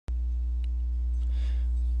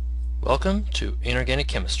Welcome to Inorganic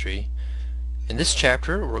Chemistry. In this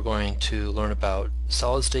chapter we're going to learn about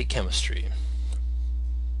solid-state chemistry.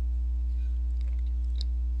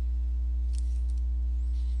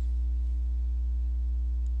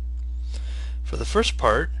 For the first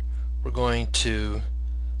part we're going to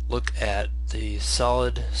look at the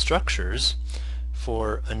solid structures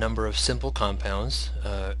for a number of simple compounds,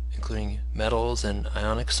 including metals and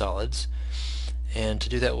ionic solids. And to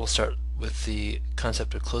do that we'll start with the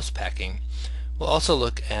concept of close packing. We'll also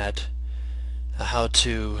look at how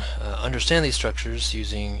to understand these structures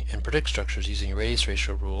and predict structures using radius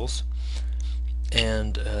ratio rules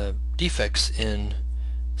and defects in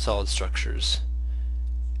solid structures.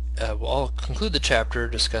 We'll conclude the chapter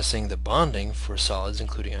discussing the bonding for solids,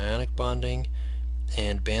 including ionic bonding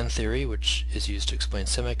and band theory, which is used to explain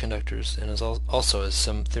semiconductors, and also as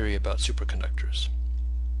some theory about superconductors.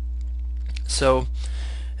 So,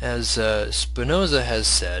 as Spinoza has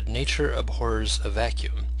said, nature abhors a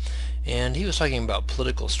vacuum, and he was talking about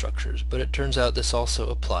political structures, but it turns out this also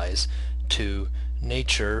applies to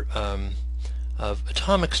nature of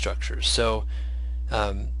atomic structures. So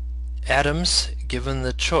atoms, given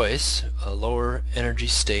the choice, a lower energy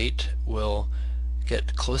state will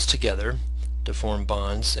get close together to form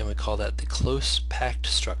bonds, and we call that the close packed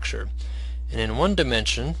structure. And in one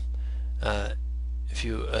dimension, if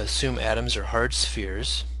you assume atoms are hard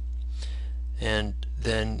spheres, and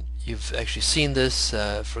then you've actually seen this,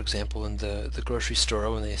 for example, in the grocery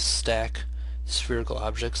store when they stack spherical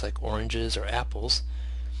objects like oranges or apples,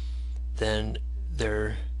 then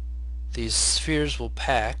these spheres will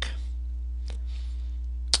pack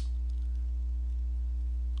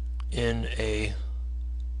in a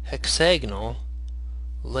hexagonal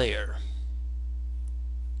layer.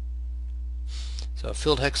 So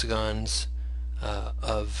filled hexagons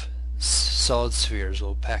of solid spheres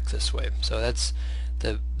will pack this way. So that's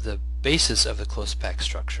the basis of the close packed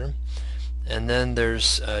structure. And then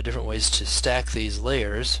there's different ways to stack these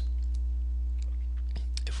layers.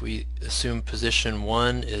 If we assume position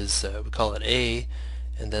 1 is, we call it A,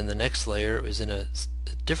 and then the next layer is in a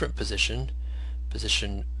different position,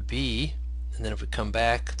 position B, and then if we come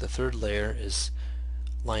back, the third layer is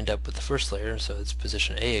lined up with the first layer, so it's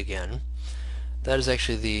position A again. That is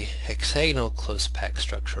actually the hexagonal close packed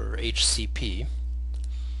structure, or HCP.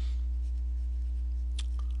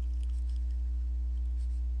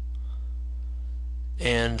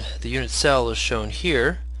 And the unit cell is shown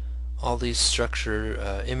here. All these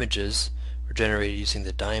structure images were generated using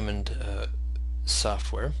the Diamond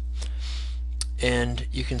software. And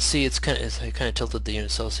you can see I kind of tilted the unit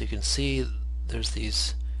cell so you can see there's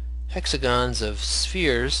these hexagons of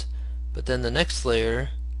spheres, but then the next layer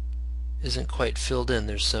isn't quite filled in.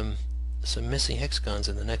 There's some missing hexagons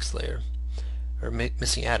in the next layer, or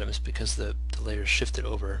missing atoms, because the layers shifted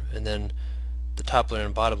over, and then the top layer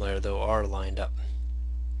and bottom layer though are lined up.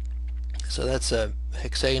 So that's a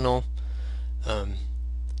hexagonal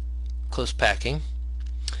close packing.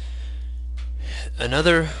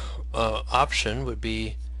 Another option would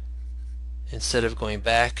be, instead of going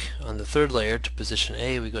back on the third layer to position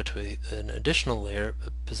A, we go to an additional layer,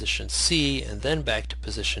 position C, and then back to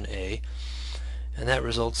position A, and that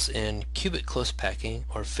results in cubic close packing,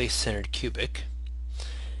 or face-centered cubic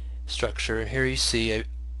structure. And here you see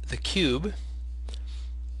the cube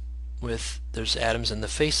there's atoms in the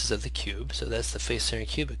faces of the cube, so that's the face-centered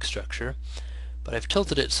cubic structure. But I've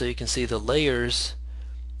tilted it so you can see the layers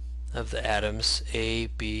of the atoms, A,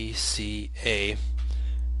 B, C, A.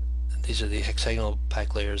 These are the hexagonal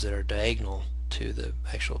pack layers that are diagonal to the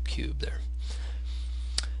actual cube there.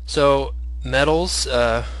 So metals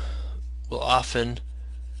will often,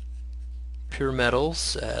 pure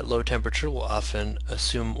metals at low temperature will often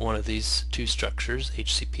assume one of these two structures,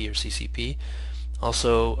 HCP or CCP.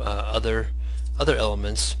 Also other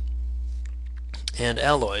elements and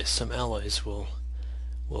alloys. Some alloys will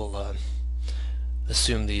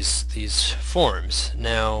assume these forms.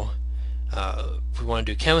 Now if we want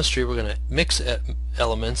to do chemistry, we're going to mix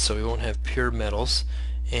elements, so we won't have pure metals,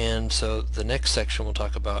 and so the next section we'll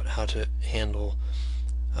talk about how to handle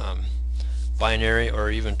binary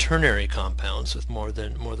or even ternary compounds with more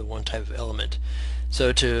than one type of element.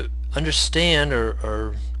 So to understand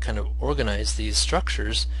or kind of organize these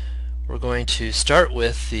structures, we're going to start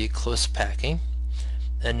with the close packing,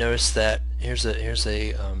 and notice that here's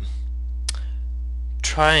a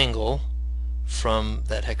triangle from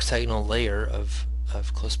that hexagonal layer of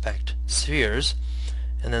close packed spheres,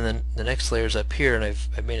 and then the next layer is up here, and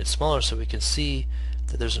I've made it smaller so we can see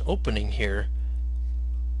that there's an opening here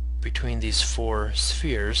between these four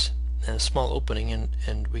spheres, and a small opening,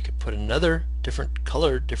 and we could put another different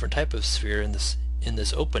colored, different type of sphere in this in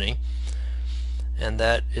this opening, and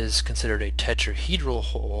that is considered a tetrahedral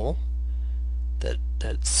hole.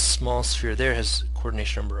 That small sphere there has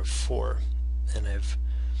coordination number of 4, and I've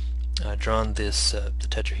drawn this the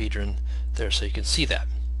tetrahedron there so you can see that.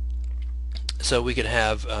 So we could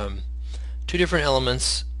have two different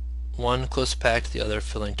elements, one close packed, the other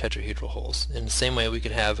filling tetrahedral holes. In the same way, we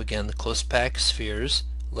could have again the close packed spheres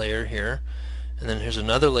layer here, and then here's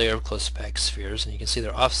another layer of close packed spheres, and you can see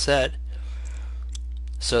they're offset,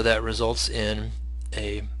 so that results in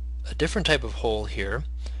a different type of hole here,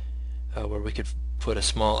 where we could put a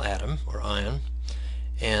small atom or ion,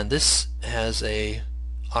 and this has a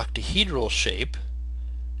octahedral shape.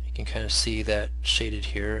 You can kind of see that shaded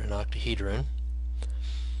here, an octahedron.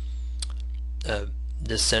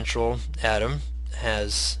 This central atom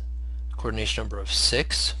has a coordination number of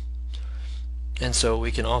 6, and so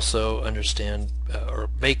we can also understand or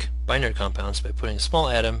make binary compounds by putting a small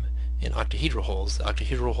atom in octahedral holes. The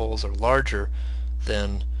octahedral holes are larger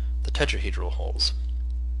than the tetrahedral holes.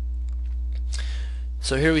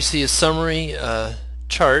 So here we see a summary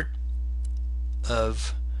chart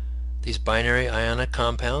of these binary ionic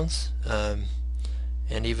compounds, and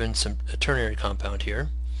even a ternary compound here.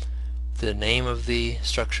 The name of the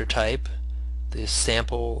structure type, the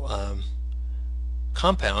sample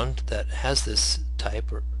compound that has this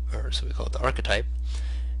type, or so we call it the archetype,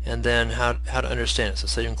 and then how to understand it. So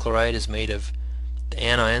sodium chloride is made of the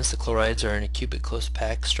anions. The chlorides are in a cubic close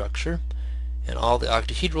packed structure, and all the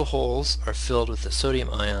octahedral holes are filled with the sodium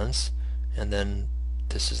ions, and then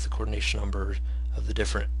this is the coordination number of the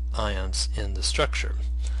different ions in the structure.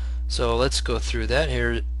 So let's go through that.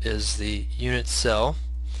 Here is the unit cell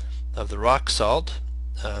of the rock salt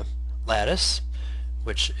lattice,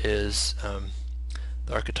 which is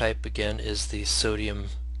the archetype again is the sodium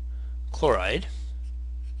chloride,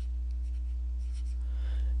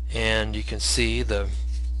 and you can see the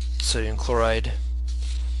sodium chloride.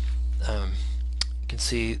 You can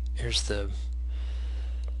see here's the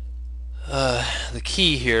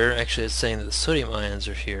key here. Actually, it's saying that the sodium ions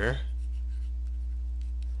are here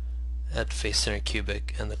at face center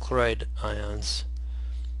cubic, and the chloride ions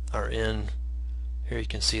are in here. You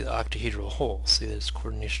can see the octahedral hole. See, there's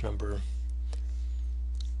coordination number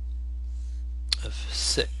of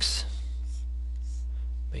 6,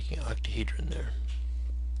 making an octahedron there.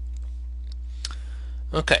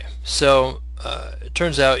 Okay, so it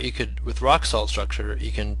turns out you could, with rock salt structure,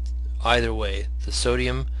 you can either way. The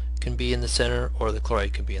sodium can be in the center or the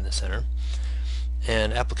chloride can be in the center.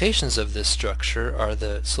 And applications of this structure are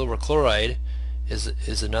the silver chloride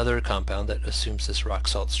is another compound that assumes this rock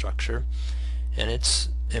salt structure, and it's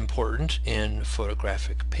important in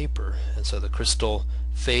photographic paper. And so the crystal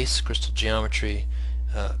face, crystal geometry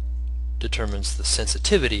determines the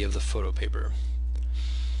sensitivity of the photo paper.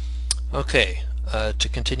 Okay, to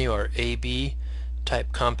continue, our AB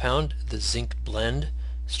type compound, the zinc blend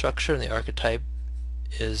structure, and the archetype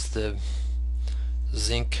is the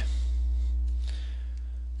zinc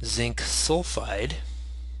sulfide.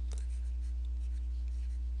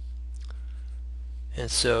 And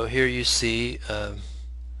so here you see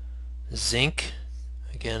zinc.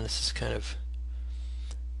 Again, this is kind of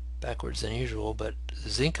backwards than usual, but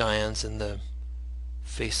zinc ions in the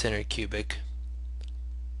face center cubic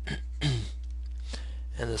and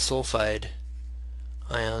the sulfide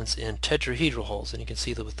ions in tetrahedral holes. And you can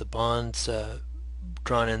see that with the bonds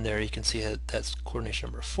drawn in there, you can see that's coordination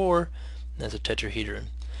number 4, and that's a tetrahedron.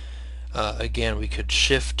 Again, we could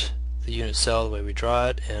shift the unit cell the way we draw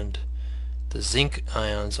it, and the zinc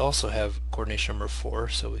ions also have coordination number 4,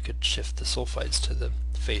 so we could shift the sulfides to the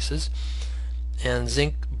faces. And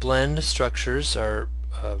zinc blend structures are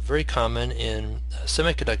very common in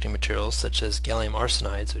semiconducting materials such as gallium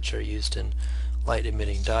arsenides, which are used in light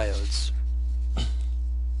emitting diodes.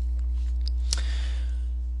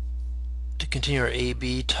 To continue our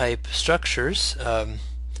AB type structures,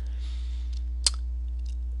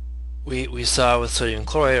 we saw with sodium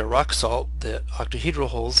chloride or rock salt the octahedral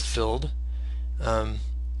holes filled.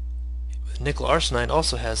 Nickel arsenide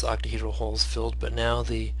also has octahedral holes filled, but now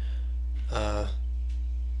the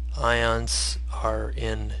ions are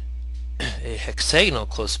in a hexagonal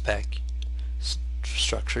close pack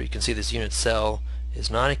structure. You can see this unit cell is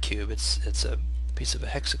not a cube, it's a piece of a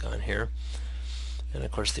hexagon here. And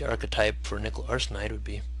of course the archetype for nickel arsenide would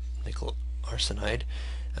be nickel arsenide.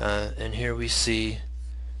 And here we see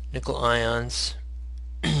nickel ions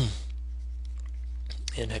in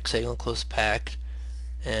hexagonal close packed,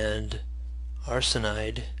 and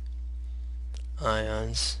arsenide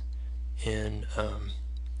ions in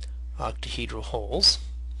octahedral holes.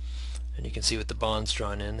 And you can see with the bonds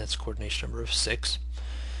drawn in, that's coordination number of 6.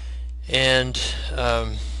 And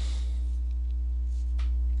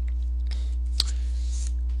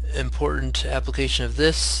important application of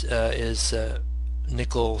this is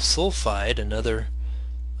nickel sulfide, another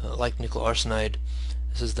like nickel arsenide.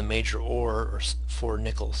 This is the major ore for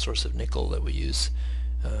nickel, source of nickel that we use,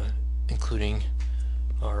 including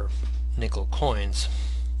our nickel coins.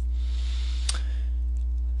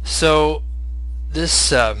 So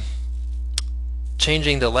this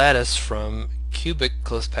changing the lattice from cubic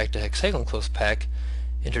close pack to hexagonal close pack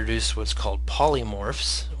introduced what's called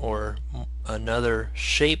polymorphs, or another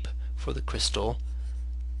shape for the crystal.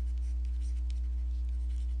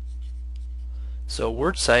 So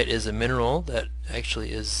wurtzite is a mineral that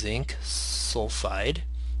actually is zinc sulfide,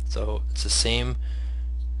 so it's the same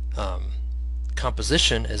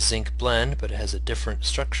composition as zinc blende, but it has a different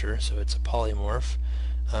structure, so it's a polymorph.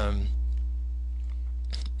 And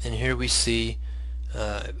here we see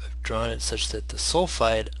I've drawn it such that the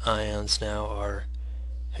sulfide ions now are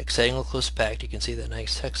hexagonal close packed. You can see that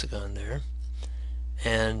nice hexagon there,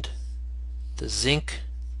 and the zinc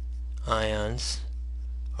ions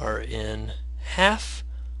are in half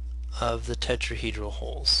of the tetrahedral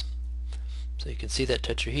holes. So you can see that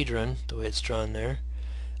tetrahedron the way it's drawn there,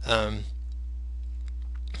 and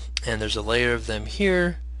there's a layer of them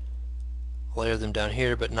here, a layer of them down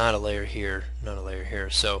here, but not a layer here, not a layer here.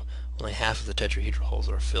 So only half of the tetrahedral holes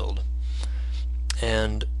are filled.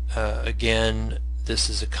 And again, this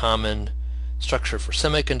is a common structure for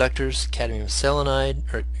semiconductors, cadmium selenide,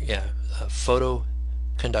 or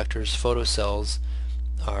photoconductors, photocells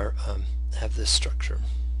are have this structure.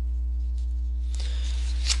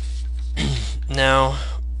 Now,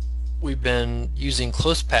 we've been using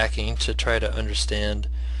close packing to try to understand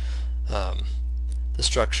the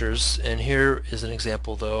structures, and here is an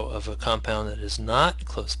example though of a compound that is not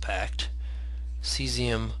close packed,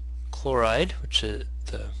 cesium chloride, which is,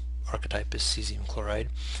 the archetype is cesium chloride,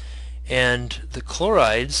 and the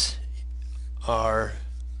chlorides are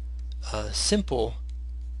simple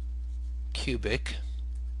cubic.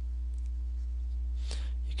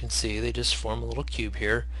 You can see they just form a little cube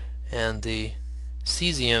here, and the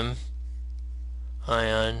cesium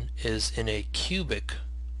ion is in a cubic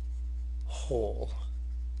hole,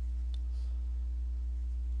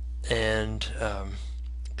 and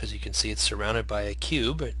because you can see it's surrounded by a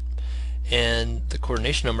cube, and the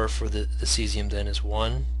coordination number for the cesium then is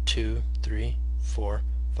 1, 2, 3, 4,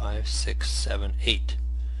 5, 6, 7, 8.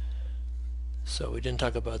 So we didn't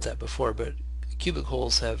talk about that before, but cubic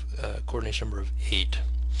holes have a coordination number of 8.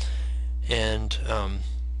 And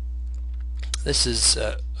this is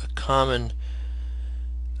a common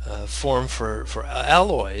form for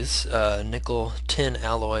alloys. Nickel tin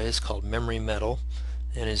alloy is called memory metal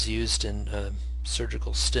and is used in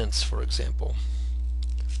surgical stents, for example.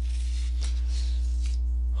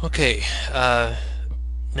 Okay,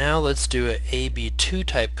 now let's do a AB2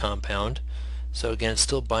 type compound. So again, it's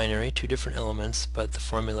still binary, two different elements, but the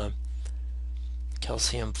formula: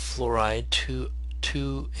 calcium fluoride, two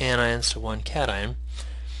anions to one cation.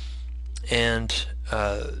 And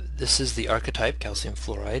this is the archetype, calcium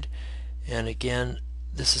fluoride. And again,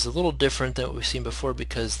 this is a little different than what we've seen before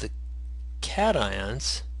because the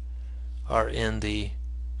cations are in the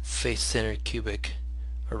face-centered cubic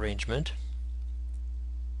arrangement,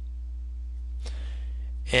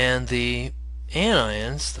 and the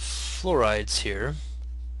anions, the fluorides here,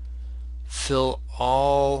 fill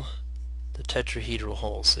all the tetrahedral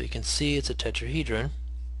holes. So you can see it's a tetrahedron,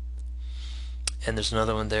 and there's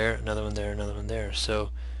another one there, another one there, another one there. So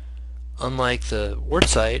unlike the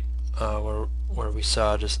wurtzite, where we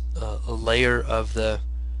saw just a layer of the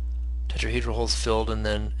tetrahedral holes filled and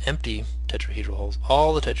then empty tetrahedral holes,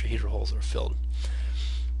 all the tetrahedral holes are filled.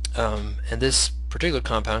 And this particular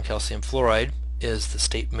compound, calcium fluoride, is the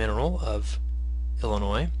state mineral of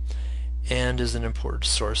Illinois and is an important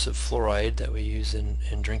source of fluoride that we use in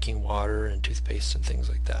drinking water and toothpaste and things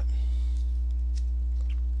like that.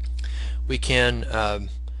 We can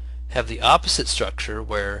have the opposite structure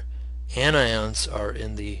where anions are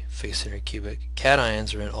in the face-centered cubic,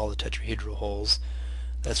 cations are in all the tetrahedral holes.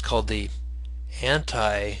 That's called the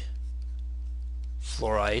anti-fluorite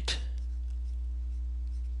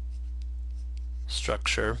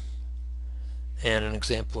structure, and an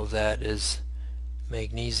example of that is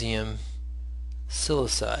magnesium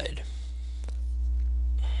silicide.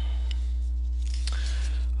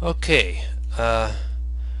 Okay,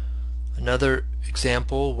 another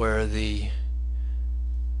example where the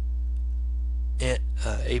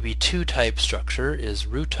AB2 type structure is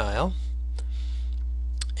rutile,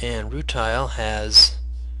 and rutile has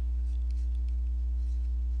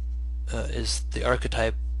is the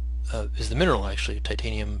archetype is the mineral actually,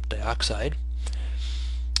 titanium dioxide.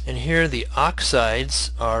 And here the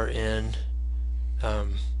oxides are in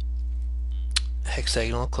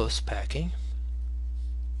hexagonal close packing,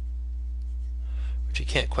 which you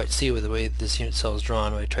can't quite see with the way this unit cell is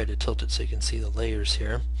drawn. I tried to tilt it so you can see the layers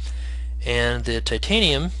here. And the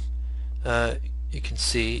titanium, you can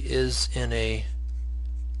see, is in a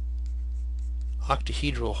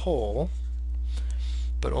octahedral hole,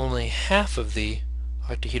 but only half of the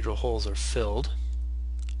octahedral holes are filled.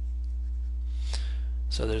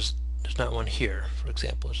 So there's not one here, for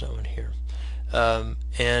example. There's not one here.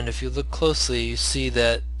 And if you look closely, you see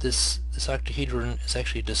that this octahedron is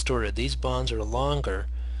actually distorted. These bonds are longer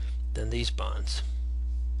than these bonds.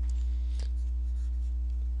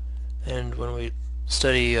 And when we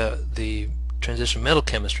study the transition metal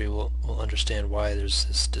chemistry, we'll understand why there's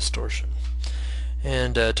this distortion.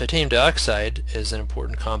 And titanium dioxide is an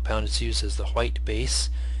important compound. It's used as the white base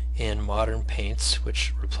in modern paints,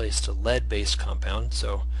 which replaced a lead-based compound.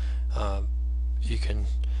 So you can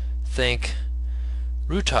thank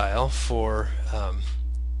rutile for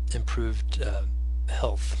improved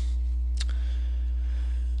health.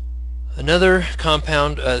 Another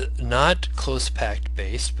compound, not close-packed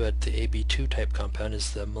based, but the AB2 type compound,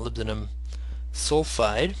 is the molybdenum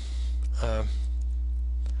sulfide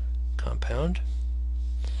compound,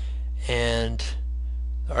 and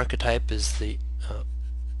the archetype is the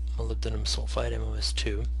molybdenum sulfide,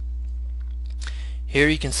 MOS2. Here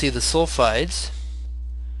you can see the sulfides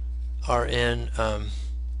are in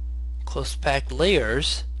close-packed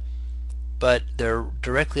layers, but they're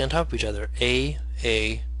directly on top of each other, A,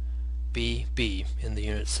 B, B in the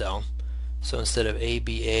unit cell. So instead of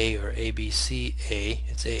ABA or ABCA,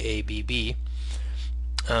 it's AABB.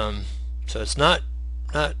 So it's not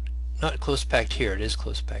close packed here. It is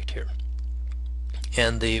close packed here.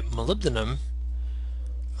 And the molybdenum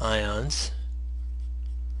ions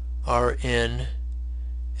are in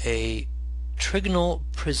a trigonal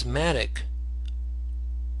prismatic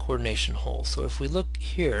coordination hole. So if we look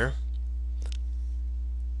here,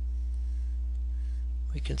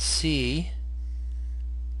 we can see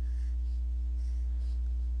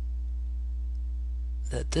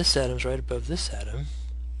that this atom is right above this atom,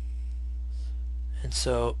 and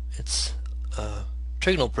so it's a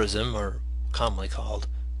trigonal prism, or commonly called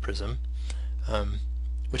prism,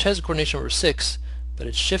 which has a coordination over 6, but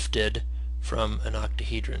it's shifted from an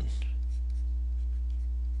octahedron.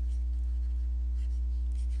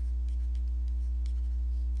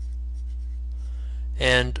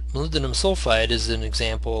 And molybdenum sulfide is an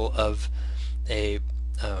example of a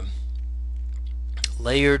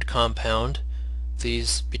layered compound.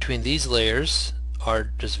 Between these layers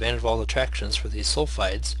are just van der Waals attractions for these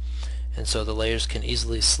sulfides, and so the layers can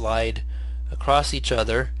easily slide across each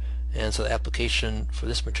other. And so the application for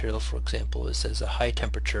this material, for example, is as a high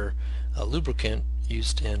temperature lubricant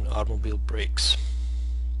used in automobile brakes.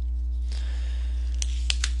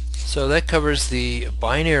 So that covers the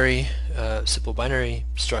binary, simple binary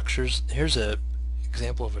structures. Here's an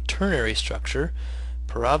example of a ternary structure.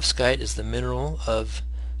 Perovskite is the mineral of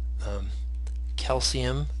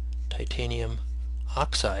calcium titanium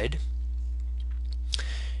oxide.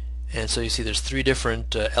 And so you see there's 3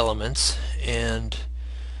 different elements, and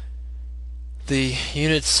the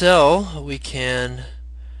unit cell we can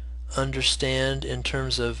understand in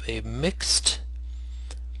terms of a mixed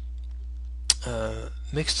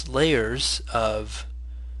layers of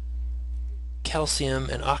calcium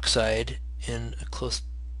and oxide in a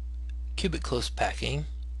cubic close packing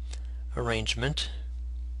arrangement.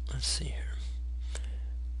 Let's see here,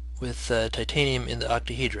 with titanium in the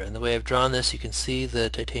octahedra. And the way I've drawn this, you can see the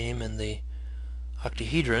titanium in the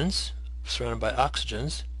octahedrons surrounded by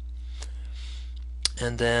oxygens,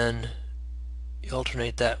 and then you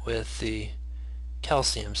alternate that with the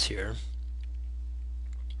calciums here.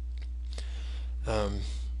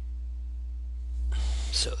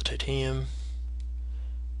 So the titanium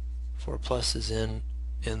 4+ is in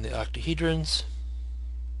the octahedrons,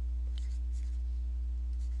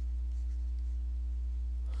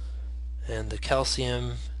 and the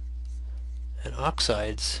calcium and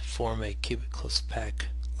oxides form a cubic close pack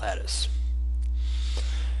lattice.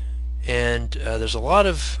 And there's a lot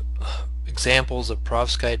of examples of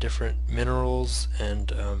perovskite, different minerals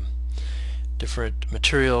and different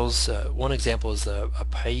materials. One example is a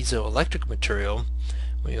piezoelectric material.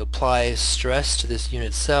 When you apply stress to this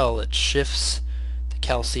unit cell, it shifts the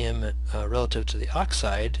calcium relative to the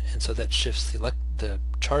oxide, and so that shifts the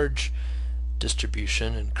charge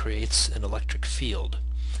distribution and creates an electric field.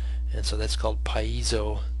 And so that's called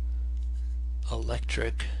piezoelectric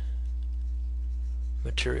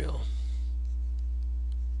material.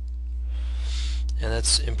 and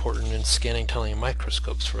that's important in scanning tunneling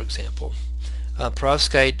microscopes, for example.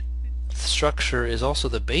 Perovskite structure is also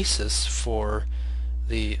the basis for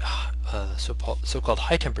the so-called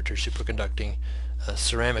high-temperature superconducting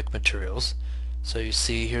ceramic materials. So you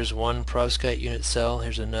see here's one perovskite unit cell,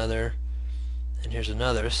 here's another, and here's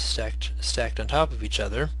another stacked on top of each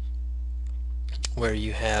other, where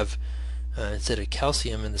you have instead of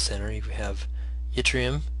calcium in the center, you have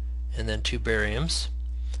yttrium and then 2 bariums,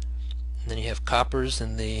 and then you have coppers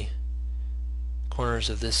in the corners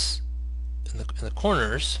of this, in the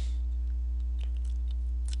corners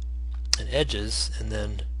and edges, and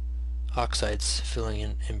then oxides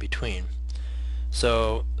filling in between.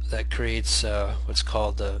 So that creates what's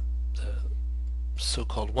called the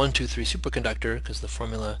so-called 1-2-3 superconductor, because the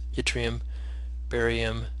formula yttrium,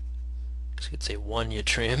 barium, you could say 1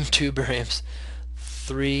 yttrium, 2 bariums,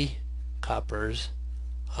 3 coppers,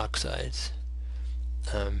 oxides,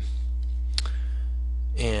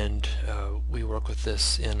 and we work with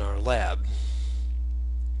this in our lab.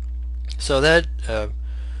 So that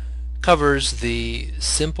covers the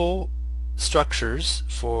simple structures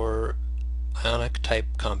for ionic type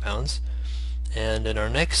compounds, and in our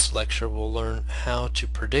next lecture we'll learn how to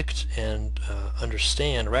predict and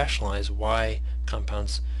understand, rationalize why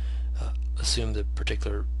compounds assume the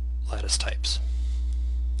particular lattice types.